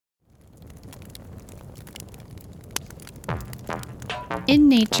In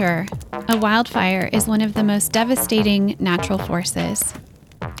nature, a wildfire is one of the most devastating natural forces.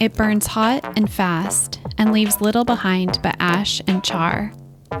 It burns hot and fast and leaves little behind but ash and char.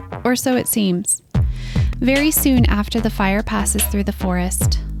 Or so it seems. Very soon after the fire passes through the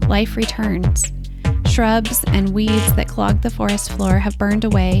forest, life returns. Shrubs and weeds that clog the forest floor have burned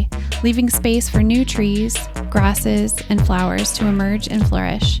away, leaving space for new trees, grasses, and flowers to emerge and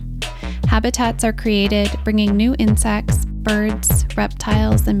flourish. Habitats are created, bringing new insects, birds,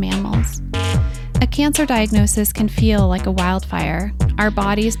 reptiles, and mammals. A cancer diagnosis can feel like a wildfire, our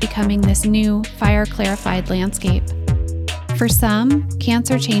bodies becoming this new, fire-clarified landscape. For some,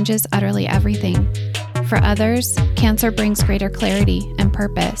 cancer changes utterly everything. For others, cancer brings greater clarity and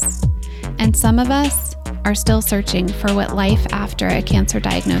purpose. And some of us are still searching for what life after a cancer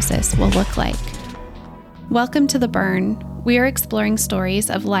diagnosis will look like. Welcome to The Burn. We are exploring stories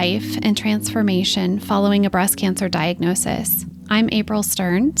of life and transformation following a breast cancer diagnosis. I'm April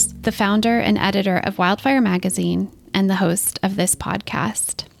Stearns, the founder and editor of Wildfire Magazine and the host of this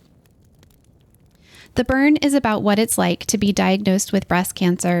podcast. The Burn is about what it's like to be diagnosed with breast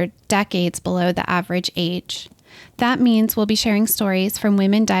cancer decades below the average age. That means we'll be sharing stories from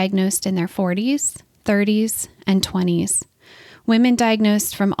women diagnosed in their 40s, 30s, and 20s. Women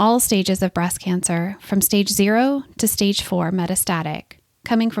diagnosed from all stages of breast cancer, from stage 0 to stage 4 metastatic,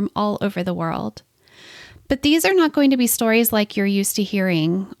 coming from all over the world. But these are not going to be stories like you're used to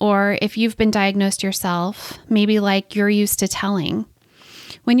hearing, or if you've been diagnosed yourself, maybe like you're used to telling.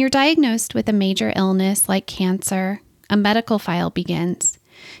 When you're diagnosed with a major illness like cancer, a medical file begins.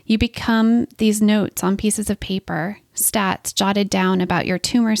 You become these notes on pieces of paper, stats jotted down about your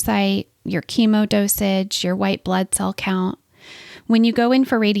tumor site, your chemo dosage, your white blood cell count. When you go in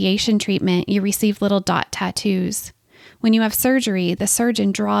for radiation treatment, you receive little dot tattoos. When you have surgery, the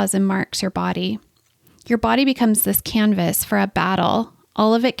surgeon draws and marks your body. Your body becomes this canvas for a battle,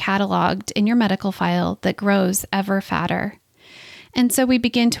 all of it cataloged in your medical file that grows ever fatter. And so we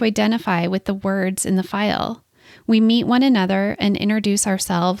begin to identify with the words in the file. We meet one another and introduce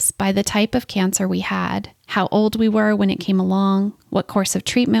ourselves by the type of cancer we had, how old we were when it came along, what course of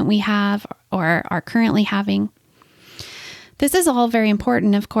treatment we have or are currently having. This is all very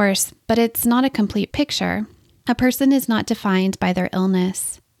important, of course, but it's not a complete picture. A person is not defined by their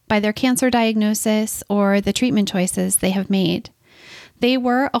illness, by their cancer diagnosis, or the treatment choices they have made. They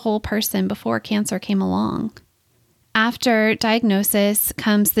were a whole person before cancer came along. After diagnosis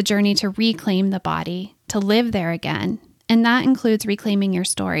comes the journey to reclaim the body, to live there again, and that includes reclaiming your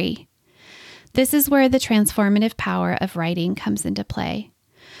story. This is where the transformative power of writing comes into play.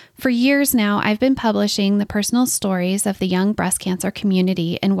 For years now, I've been publishing the personal stories of the young breast cancer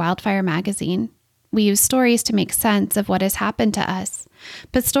community in Wildfire Magazine. We use stories to make sense of what has happened to us,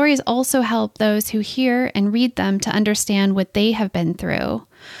 but stories also help those who hear and read them to understand what they have been through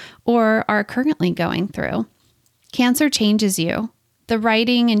or are currently going through. Cancer changes you. The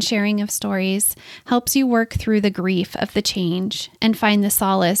writing and sharing of stories helps you work through the grief of the change and find the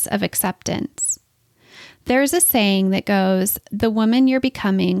solace of acceptance. There's a saying that goes, the woman you're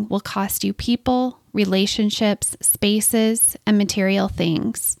becoming will cost you people, relationships, spaces, and material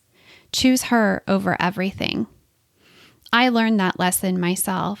things. Choose her over everything. I learned that lesson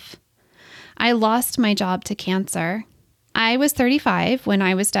myself. I lost my job to cancer. I was 35 when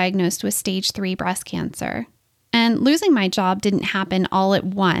I was diagnosed with stage 3 breast cancer. And losing my job didn't happen all at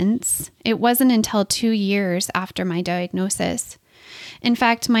once. It wasn't until 2 years after my diagnosis. In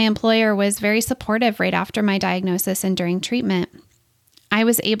fact, my employer was very supportive right after my diagnosis and during treatment. I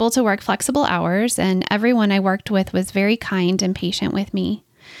was able to work flexible hours, and everyone I worked with was very kind and patient with me.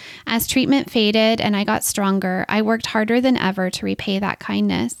 As treatment faded and I got stronger, I worked harder than ever to repay that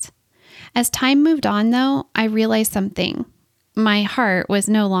kindness. As time moved on, though, I realized something. My heart was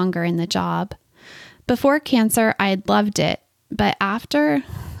no longer in the job. Before cancer, I'd loved it, but after,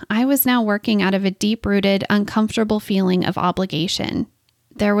 I was now working out of a deep-rooted, uncomfortable feeling of obligation.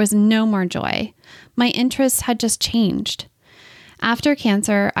 There was no more joy. My interests had just changed. After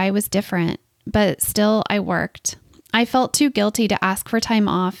cancer, I was different, but still I worked. I felt too guilty to ask for time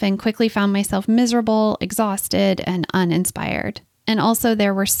off and quickly found myself miserable, exhausted, and uninspired. And also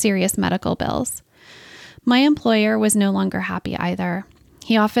there were serious medical bills. My employer was no longer happy either.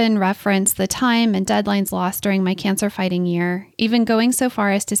 He often referenced the time and deadlines lost during my cancer fighting year, even going so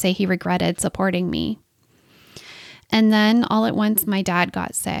far as to say he regretted supporting me. And then all at once, my dad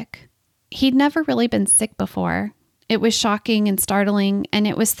got sick. He'd never really been sick before. It was shocking and startling, and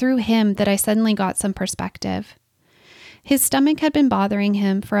it was through him that I suddenly got some perspective. His stomach had been bothering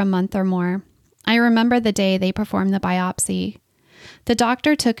him for a month or more. I remember the day they performed the biopsy. The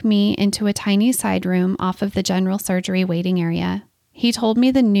doctor took me into a tiny side room off of the general surgery waiting area. He told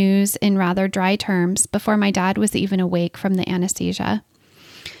me the news in rather dry terms before my dad was even awake from the anesthesia.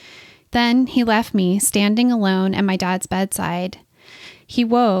 Then he left me standing alone at my dad's bedside. He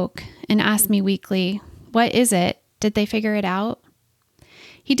woke and asked me weakly, "What is it? Did they figure it out?"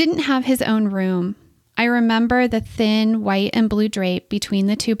 He didn't have his own room. I remember the thin white and blue drape between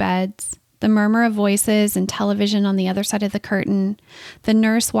the two beds, the murmur of voices and television on the other side of the curtain, the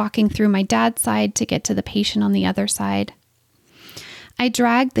nurse walking through my dad's side to get to the patient on the other side. I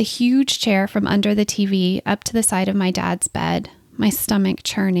dragged the huge chair from under the TV up to the side of my dad's bed, my stomach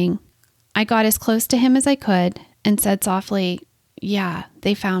churning. I got as close to him as I could and said softly, "Yeah,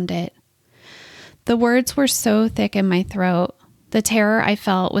 they found it." The words were so thick in my throat. The terror I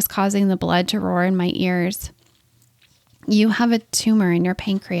felt was causing the blood to roar in my ears. "You have a tumor in your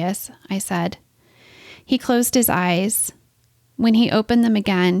pancreas," I said. He closed his eyes. When he opened them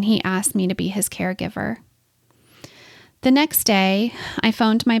again, he asked me to be his caregiver. The next day, I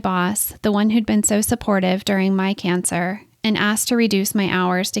phoned my boss, the one who'd been so supportive during my cancer, and asked to reduce my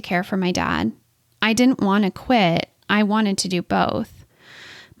hours to care for my dad. I didn't want to quit. I wanted to do both.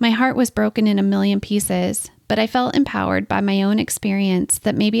 My heart was broken in a million pieces, but I felt empowered by my own experience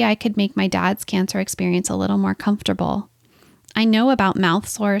that maybe I could make my dad's cancer experience a little more comfortable. I know about mouth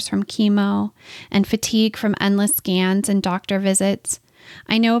sores from chemo and fatigue from endless scans and doctor visits.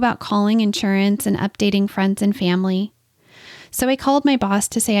 I know about calling insurance and updating friends and family. So I called my boss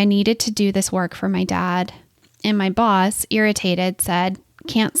to say I needed to do this work for my dad. And my boss, irritated, said,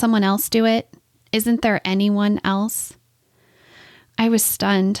 "Can't someone else do it? Isn't there anyone else?" I was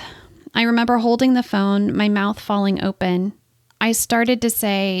stunned. I remember holding the phone, my mouth falling open. I started to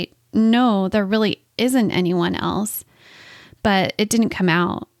say, "No, there really isn't anyone else." But it didn't come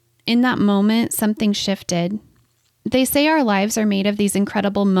out. In that moment, something shifted. They say our lives are made of these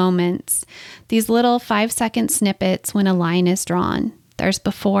incredible moments, these little 5-second snippets when a line is drawn. There's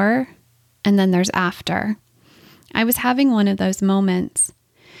before, and then there's after. I was having one of those moments.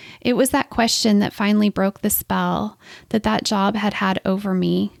 It was that question that finally broke the spell that job had had over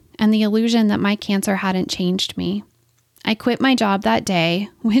me, and the illusion that my cancer hadn't changed me. I quit my job that day,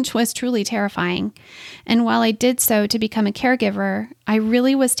 which was truly terrifying. And while I did so to become a caregiver, I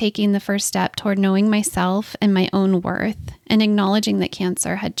really was taking the first step toward knowing myself and my own worth and acknowledging that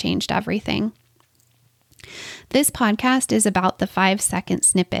cancer had changed everything. This podcast is about the 5-second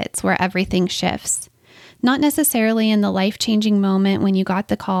snippets where everything shifts. Not necessarily in the life-changing moment when you got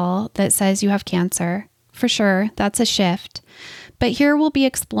the call that says you have cancer. For sure, that's a shift. But here we'll be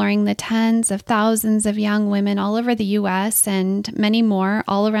exploring the tens of thousands of young women all over the U.S. and many more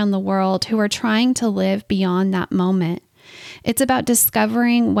all around the world who are trying to live beyond that moment. It's about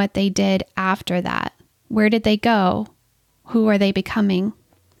discovering what they did after that. Where did they go? Who are they becoming?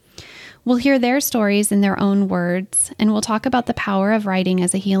 We'll hear their stories in their own words, and we'll talk about the power of writing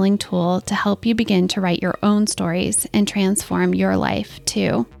as a healing tool to help you begin to write your own stories and transform your life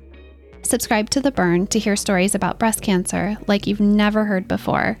too. Subscribe to The Burn to hear stories about breast cancer like you've never heard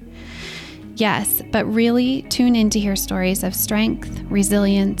before. Yes, but really tune in to hear stories of strength,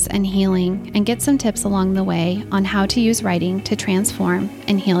 resilience, and healing, and get some tips along the way on how to use writing to transform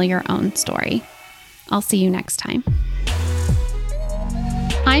and heal your own story. I'll see you next time.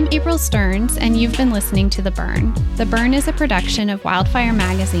 I'm April Stearns, and you've been listening to The Burn. The Burn is a production of Wildfire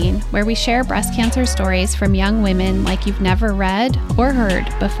Magazine, where we share breast cancer stories from young women like you've never read or heard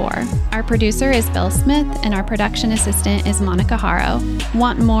before. Our producer is Bill Smith, and our production assistant is Monica Haro.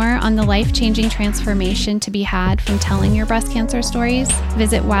 Want more on the life-changing transformation to be had from telling your breast cancer stories?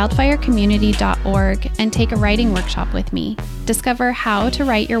 Visit wildfirecommunity.org and take a writing workshop with me. Discover how to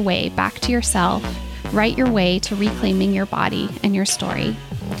write your way back to yourself. Write your way to reclaiming your body and your story.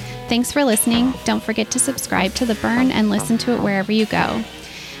 Thanks for listening. Don't forget to subscribe to The Burn and listen to it wherever you go.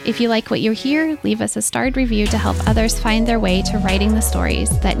 If you like what you hear, leave us a starred review to help others find their way to writing the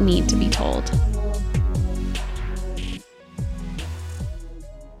stories that need to be told.